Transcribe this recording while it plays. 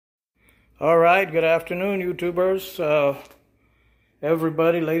All right, good afternoon, YouTubers.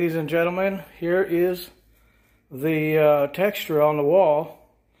 Everybody, ladies and gentlemen, here is the texture on the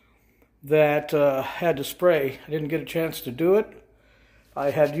wall that had to spray. I didn't get a chance to do it.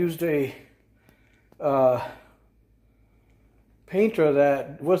 I had used a painter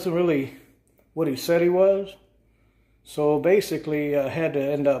that wasn't really what he said he was. So basically, I had to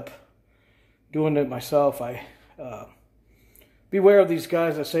end up doing it myself. Beware of these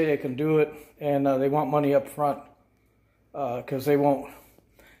guys that say they can do it and they want money up front because they won't.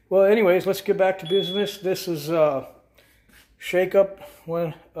 Well, anyways, let's get back to business. This is shake up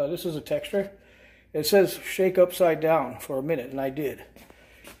when this is a texture. It says shake upside down for a minute, and I did.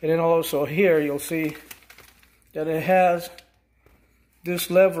 And then also here you'll see that it has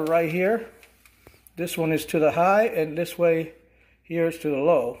this lever right here. This one is to the high, and this way here is to the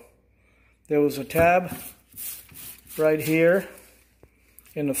low. There was a tab right here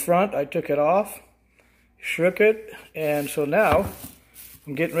in the front. I took it off, shook it, and so now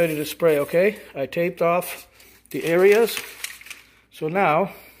I'm getting ready to spray. Okay, I taped off the areas. So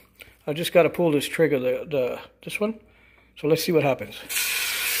now I just got to pull this trigger, this one. So let's see what happens.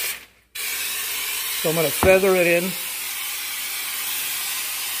 So I'm going to feather it in.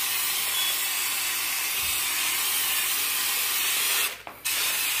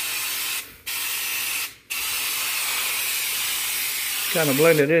 Kind of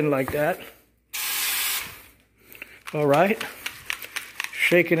blend it in like that. All right.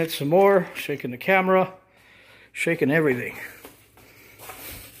 Shaking it some more, shaking the camera, shaking everything.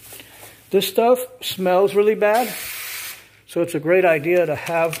 This stuff smells really bad, so it's a great idea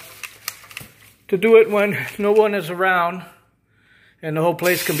to do it when no one is around and the whole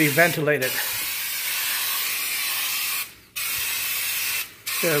place can be ventilated.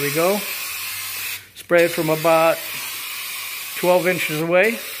 There we go. Spray it from about 12 inches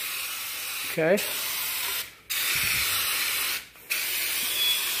away. Okay.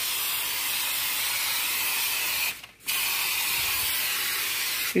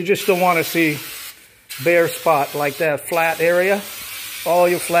 You just don't want to see bare spot like that flat area. All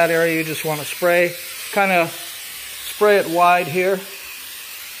your flat area you just want to spray. Kind of spray it wide here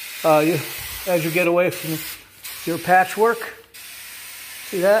as you get away from your patchwork.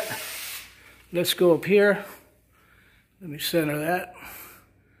 See that? Let's go up here. Let me center that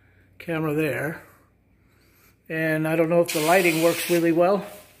camera there. And I don't know if the lighting works really well,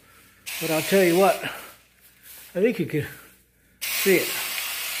 but I'll tell you what, I think you can see it.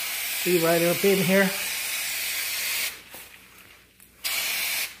 See right up in here.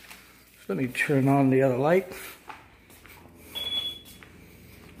 Let me turn on the other light.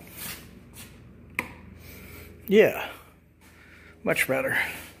 Yeah, much better.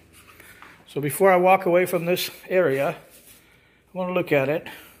 So before I walk away from this area, I want to look at it.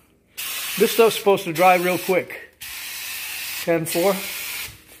 This stuff's supposed to dry real quick. 10-4.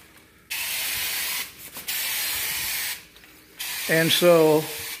 And so,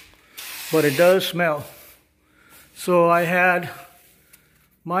 but it does smell. So I had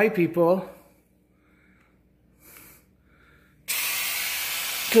my people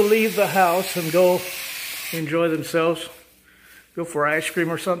to leave the house and go enjoy themselves, go for ice cream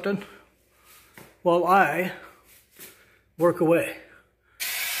or something, while I work away.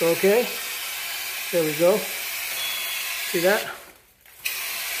 Okay, there we go. See that?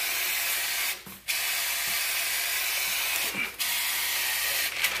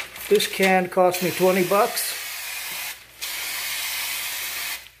 This can cost me 20 bucks.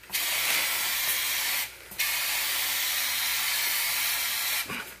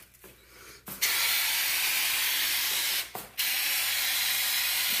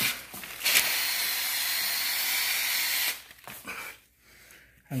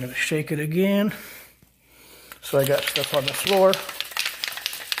 I'm going to shake it again. So I got stuff on the floor.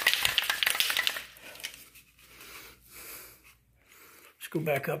 Let's go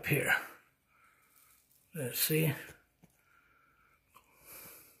back up here. Let's see.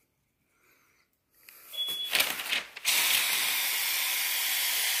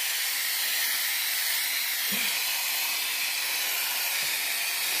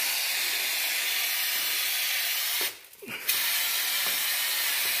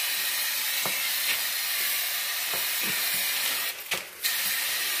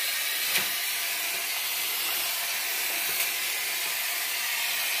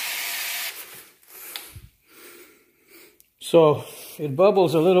 So it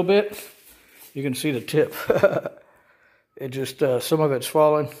bubbles a little bit. You can see the tip. It just, some of it's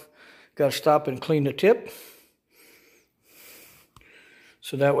fallen. Got to stop and clean the tip.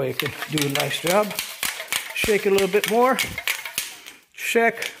 So that way it can do a nice job. Shake it a little bit more.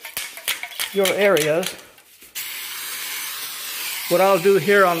 Check. your areas. What I'll do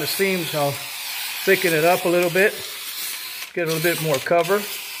here on the seams, I'll thicken it up a little bit, get a little bit more cover.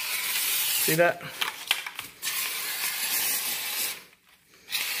 See that?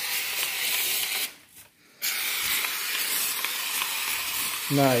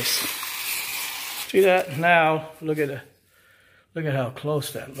 Nice. See that? Now look at how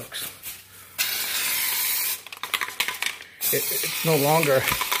close that looks. It's no longer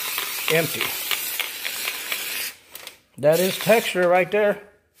empty. That is texture right there.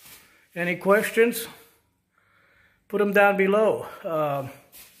 Any questions? Put them down below.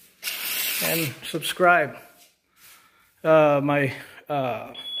 And subscribe. I'm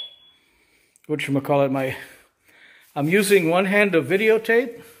using one hand to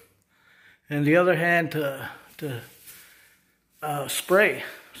videotape and the other hand to spray.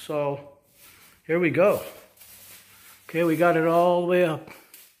 So here we go. Okay, we got it all the way up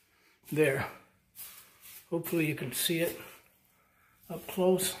there. Hopefully you can see it up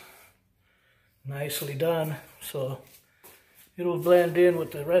close. Nicely done. So it'll blend in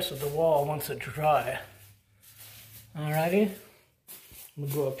with the rest of the wall once it's dry. Alrighty. I'm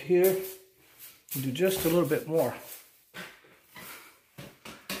gonna go up here and do just a little bit more.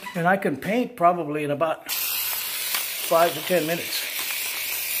 And I can paint probably in about 5 to 10 minutes.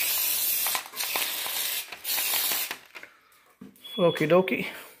 Okie dokie.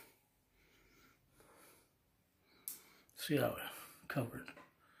 See how it covered.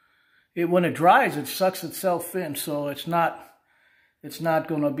 When it dries, it sucks itself in, so it's not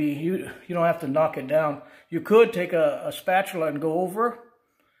going to be, you don't have to knock it down. You could take a spatula and go over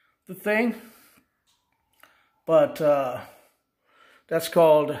the thing, but that's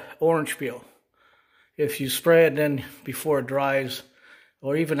called orange peel. If you spray it then before it dries,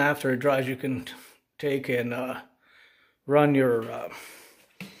 or even after it dries, you can take and run your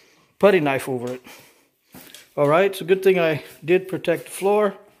putty knife over it. All right, it's a good thing I did protect the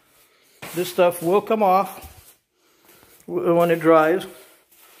floor. This stuff will come off when it dries.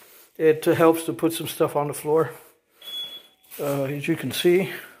 It helps to put some stuff on the floor. As you can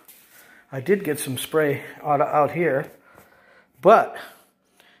see, I did get some spray out here, but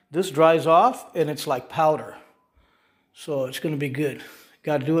this dries off and it's like powder. So it's going to be good.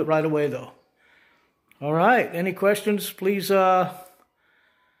 Got to do it right away though. All right, any questions, please put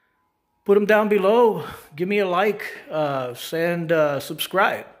them down below. Give me a like,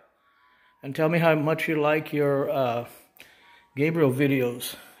 subscribe, and tell me how much you like your Gabriel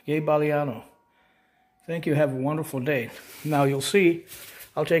videos. Gabe Baliano. Thank you. Have a wonderful day. Now you'll see,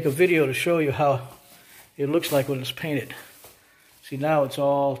 I'll take a video to show you how it looks like when it's painted. See, now it's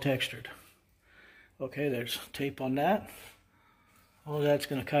all textured. Okay, there's tape on that. All that's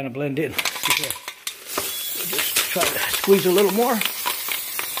going to kind of blend in. See here. Just try to squeeze a little more.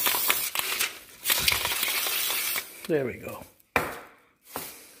 There we go.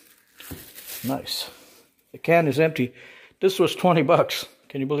 Nice. The can is empty. This was 20 bucks.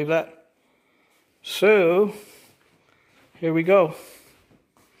 Can you believe that? So, here we go.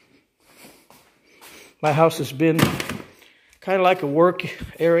 My house has been kind of like a work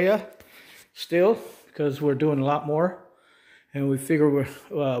area still, because we're doing a lot more. And we figure we're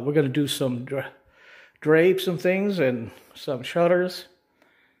going to do some drapes and things and some shutters.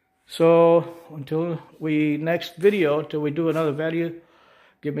 So until we next video, until we do another video,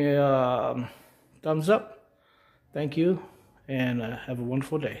 give me a thumbs up. Thank you, and have a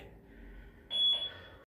wonderful day.